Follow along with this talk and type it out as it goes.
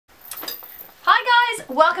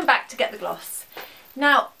Welcome back to Get the Gloss.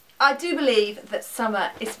 Now, I do believe that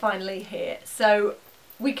summer is finally here, so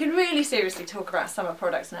we can really seriously talk about summer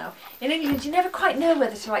products now. In England, you never quite know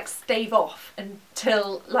whether to like stave off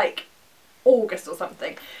until like August or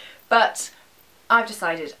something, but I've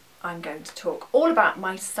decided I'm going to talk all about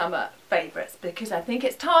my summer favourites because I think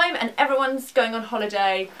it's time and everyone's going on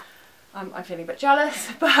holiday. I'm feeling a bit jealous,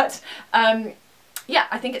 but yeah,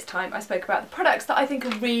 I think it's time I spoke about the products that I think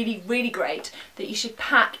are really, really great that you should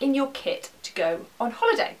pack in your kit to go on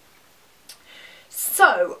holiday.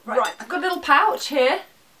 So, right, I've got a little pouch here.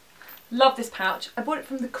 Love this pouch. I bought it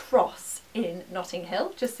from the Cross in Notting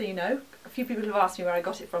Hill, just so you know. A few people have asked me where I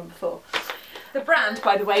got it from before. The brand,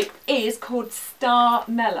 by the way, is called Star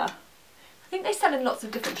Mella. I think they sell in lots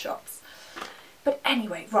of different shops. But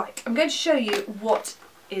anyway, right, I'm going to show you what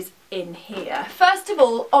is in here. First of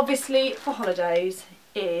all, obviously for holidays,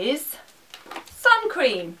 is sun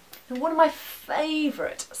cream. And one of my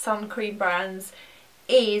favourite sun cream brands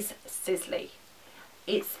is Sisley.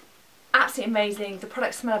 It's absolutely amazing. The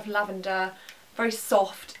products smell of lavender, very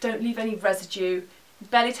soft, don't leave any residue,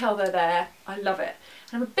 barely tell they're there. I love it.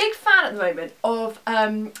 And I'm a big fan at the moment of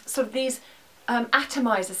sort of these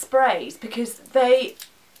atomizer sprays because they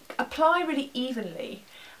apply really evenly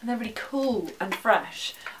and they're really cool and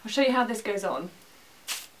fresh. I'll show you how this goes on.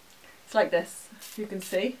 It's like this, if you can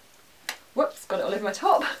see. Whoops, got it all over my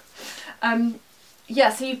top. Yeah,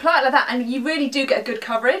 so you apply it like that and you really do get a good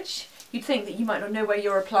coverage. You'd think that you might not know where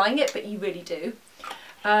you're applying it, but you really do.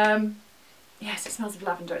 Yes, it smells of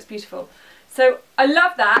lavender, it's beautiful. So I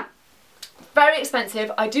love that. Very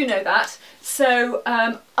expensive, I do know that. So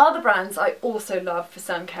other brands I also love for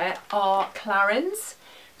sun care are Clarins.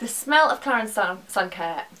 The smell of Clarins sun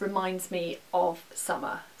care reminds me of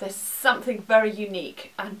summer. There's something very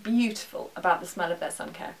unique and beautiful about the smell of their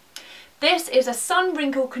sun care. This is a sun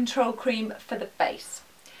wrinkle control cream for the face.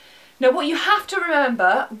 Now what you have to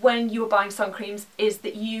remember when you're buying sun creams is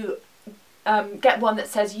that you get one that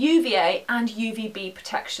says UVA and UVB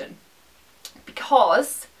protection,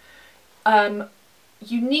 because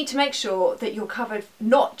you need to make sure that you're covered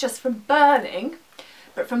not just from burning,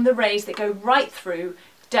 but from the rays that go right through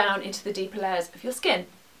down into the deeper layers of your skin.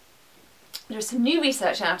 There's some new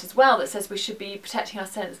research out as well that says we should be protecting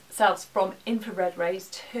ourselves from infrared rays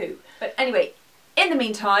too. But anyway, in the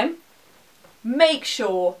meantime, make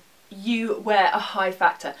sure you wear a high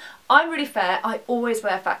factor. I'm really fair, I always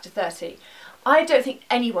wear factor 30. I don't think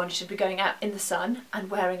anyone should be going out in the sun and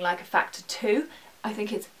wearing like a factor 2. I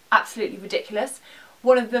think it's absolutely ridiculous.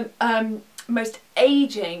 One of the most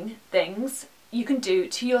aging things you can do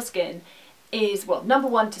to your skin is, well, number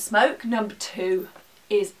one, to smoke, number two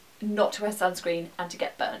is not to wear sunscreen and to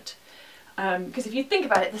get burnt. Because if you think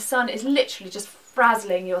about it, the sun is literally just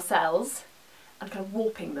frazzling your cells and kind of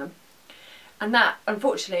warping them. And that,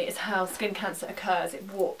 unfortunately, is how skin cancer occurs.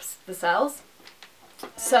 It warps the cells.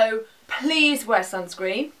 So please wear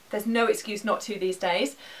sunscreen. There's no excuse not to these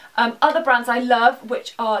days. Other brands I love,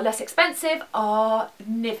 which are less expensive, are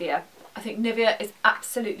Nivea. I think Nivea is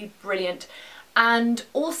absolutely brilliant. And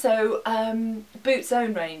also Boots'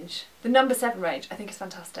 own range, the number 7 range, I think is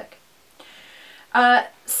fantastic.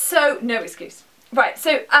 So no excuse. Right,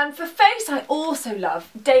 so and for face I also love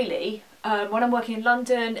daily. When I'm working in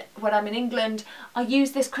London, when I'm in England, I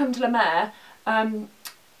use this creme de la mer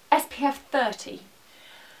SPF 30.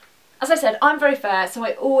 As I said, I'm very fair, so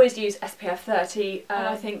I always use SPF 30.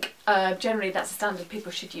 I think generally that's a standard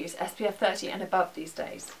people should use, SPF 30 and above these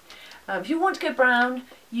days. If you want to go brown,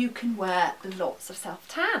 you can wear lots of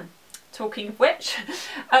self-tan. Talking of which,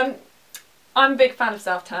 I'm a big fan of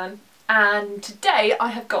self-tan, and today I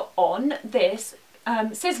have got on this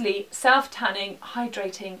Sisley Self-Tanning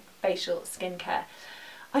Hydrating Facial Skincare.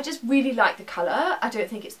 I just really like the colour. I don't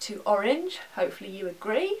think it's too orange. Hopefully you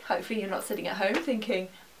agree. Hopefully you're not sitting at home thinking,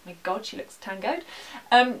 oh my god, she looks tangoed.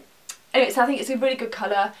 Anyway, so I think it's a really good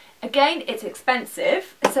colour. Again, it's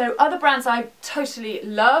expensive. So other brands I totally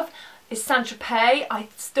love is Saint-Tropez. I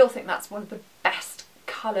still think that's one of the best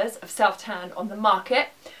colours of self-tan on the market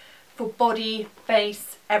for body,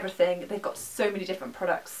 face, everything. They've got so many different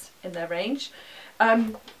products in their range.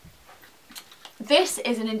 This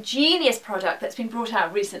is an ingenious product that's been brought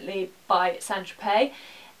out recently by Saint-Tropez.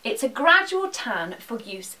 It's a gradual tan for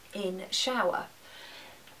use in shower.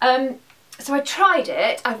 So I tried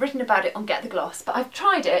it, I've written about it on Get the Gloss, but I've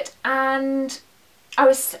tried it and I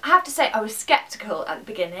have to say I was sceptical at the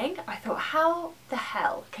beginning. I thought, how the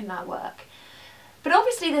hell can that work? But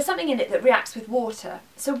obviously there's something in it that reacts with water.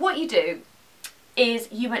 So what you do is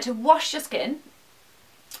you want to wash your skin,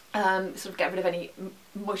 sort of get rid of any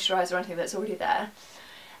moisturiser or anything that's already there,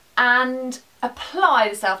 and apply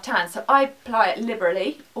the self-tan. So I apply it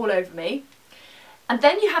liberally all over me, and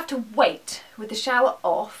then you have to wait with the shower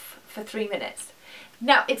off for 3 minutes.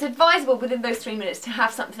 Now it's advisable within those 3 minutes to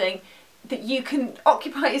have something that you can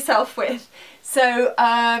occupy yourself with. So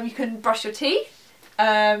you can brush your teeth.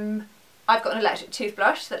 I've got an electric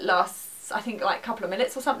toothbrush that lasts, I think, like a couple of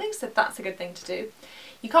minutes or something, so that's a good thing to do.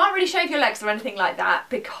 You can't really shave your legs or anything like that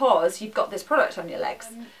because you've got this product on your legs.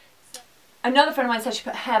 Another friend of mine said she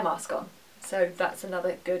put a hair mask on, so that's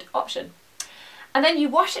another good option. And then you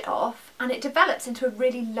wash it off and it develops into a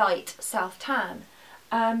really light self-tan.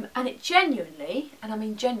 And it genuinely, and I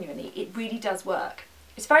mean genuinely, it really does work.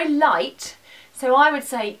 It's very light, so I would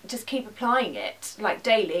say just keep applying it like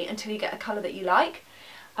daily until you get a colour that you like.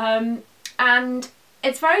 And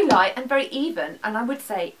it's very light and very even, and I would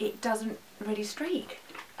say it doesn't really streak.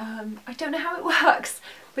 I don't know how it works,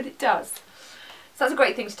 but it does. So that's a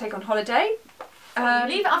great thing to take on holiday.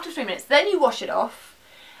 Leave it after 3 minutes, then you wash it off,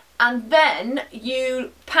 and then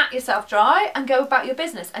you pat yourself dry and go about your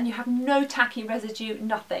business, and you have no tacky residue,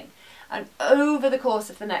 nothing. And over the course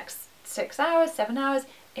of the next 6 hours, 7 hours,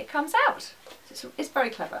 it comes out. It's very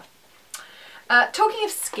clever. Talking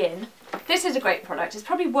of skin, this is a great product. It's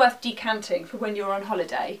probably worth decanting for when you're on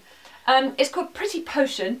holiday. It's called Pretty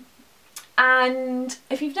Potion, and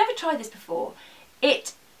if you've never tried this before,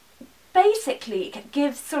 it basically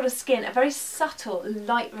gives sort of skin a very subtle,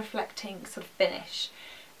 light reflecting sort of finish.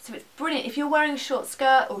 So it's brilliant if you're wearing a short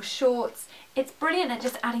skirt or shorts. It's brilliant at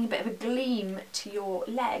just adding a bit of a gleam to your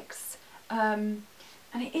legs. And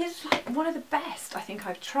it is like one of the best I think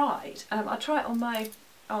I've tried. I'll try it on my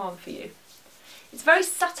arm for you. It's very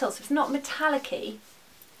subtle, so it's not metallic-y,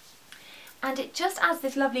 and it just adds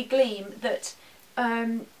this lovely gleam that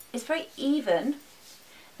is very even.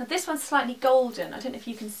 Now this one's slightly golden. I don't know if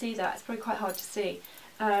you can see that. It's probably quite hard to see.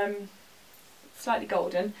 Slightly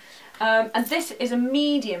golden. And this is a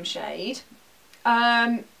medium shade.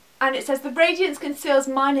 And it says the radiance conceals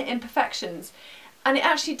minor imperfections. And it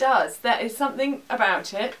actually does. There is something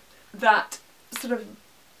about it that sort of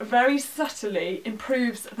very subtly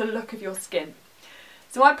improves the look of your skin.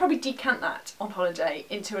 So I'd probably decant that on holiday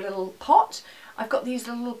into a little pot. I've got these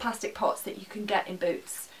little plastic pots that you can get in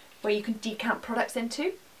Boots where you can decant products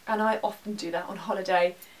into, and I often do that on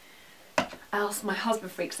holiday, else my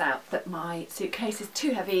husband freaks out that my suitcase is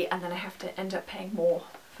too heavy and then I have to end up paying more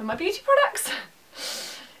for my beauty products.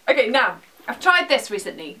 Okay, now I've tried this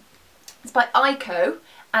recently. It's by Ico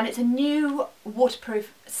and it's a new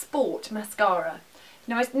waterproof sport mascara.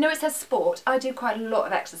 Now I know it says sport. I do quite a lot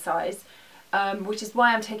of exercise, which is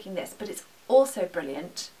why I'm taking this, but it's also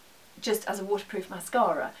brilliant just as a waterproof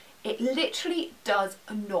mascara. It literally does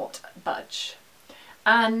not budge.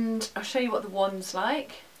 And I'll show you what the wand's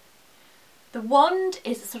like. The wand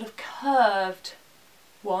is a sort of curved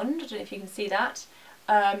wand. I don't know if you can see that.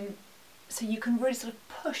 So you can really sort of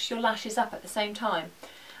push your lashes up at the same time.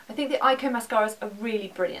 I think the Ico mascaras are really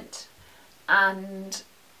brilliant, and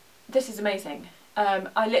this is amazing.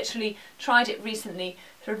 I literally tried it recently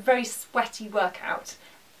for a very sweaty workout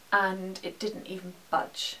and it didn't even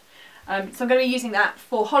budge. So I'm going to be using that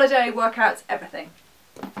for holiday, workouts, everything.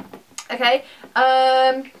 Okay,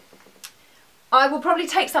 I will probably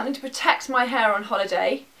take something to protect my hair on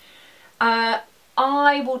holiday.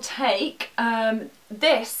 I will take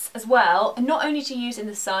this as well, not only to use in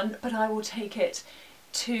the sun, but I will take it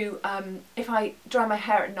to, if I dry my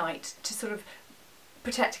hair at night, to sort of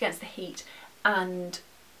protect against the heat and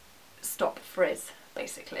stop frizz,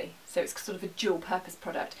 basically. So it's sort of a dual purpose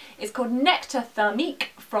product. It's called Nectar Thermique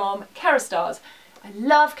from Kerastars. I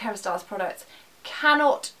love Kerastars products,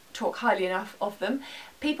 cannot talk highly enough of them.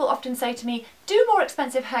 People often say to me, do more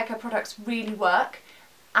expensive hair care products really work?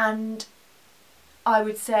 And I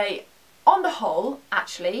would say, on the whole,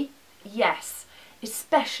 actually, yes,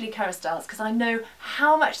 especially Kerastars, because I know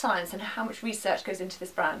how much science and how much research goes into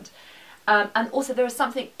this brand. And also there is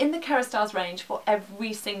something in the Kerastars range for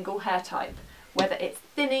every single hair type, whether it's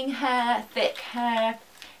thinning hair, thick hair,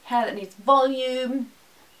 hair that needs volume,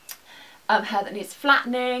 hair that needs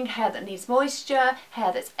flattening, hair that needs moisture,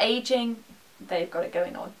 hair that's aging. They've got it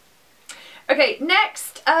going on. Okay,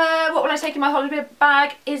 next, what will I take in my holiday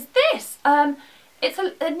bag is this. It's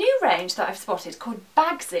a new range that I've spotted called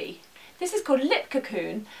Bagsy. This is called Lip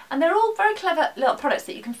Cocoon, and they're all very clever little products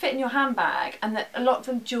that you can fit in your handbag, and that a lot of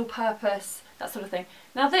them dual purpose, that sort of thing.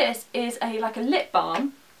 Now this is like a lip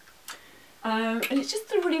balm, and it's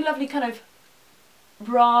just a really lovely kind of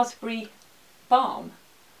raspberry balm.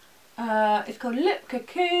 It's called Lip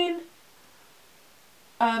Cocoon,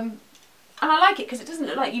 and I like it because it doesn't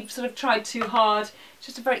look like you've sort of tried too hard. It's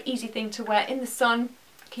just a very easy thing to wear in the sun,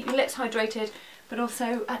 keep your lips hydrated, but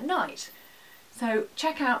also at night. So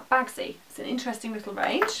check out Bagsy, it's an interesting little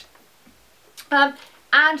range. And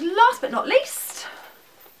last but not least,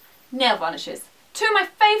 nail varnishes. Two of my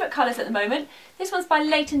favourite colours at the moment. This one's by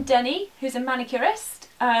Leighton Denny, who's a manicurist,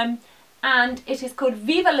 and it is called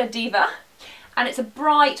Viva la Diva, and it's a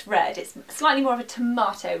bright red. It's slightly more of a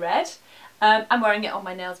tomato red. I'm wearing it on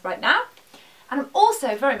my nails right now. And I'm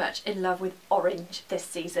also very much in love with orange this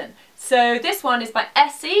season. So this one is by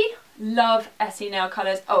Essie. Love Essie nail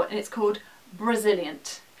colours. Oh, and it's called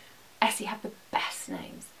Braziliant. Essie have the best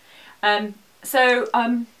names.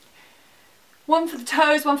 One for the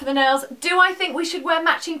toes, one for the nails. Do I think we should wear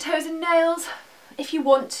matching toes and nails? If you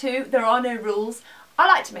want to, there are no rules. I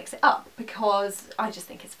like to mix it up because I just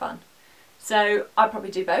think it's fun. So I'd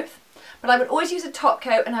probably do both. But I would always use a top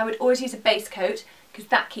coat and I would always use a base coat because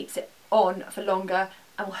that keeps it on for longer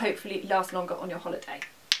and will hopefully last longer on your holiday.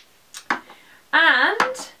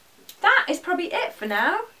 And that is probably it for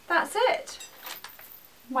now. That's it.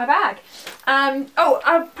 My bag. Oh,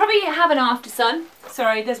 I'll probably have an after sun.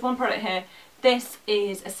 Sorry, there's one product here. This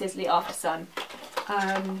is a Sisley after sun.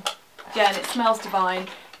 Again, it smells divine,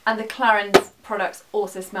 and the Clarins products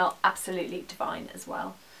also smell absolutely divine as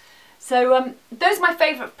well. So those are my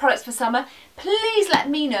favourite products for summer. Please let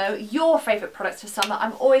me know your favourite products for summer.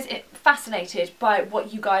 I'm always fascinated by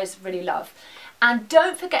what you guys really love. And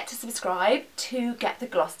don't forget to subscribe to get the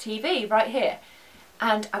Gloss TV right here.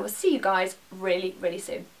 And I will see you guys really, really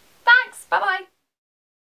soon. Thanks, bye bye.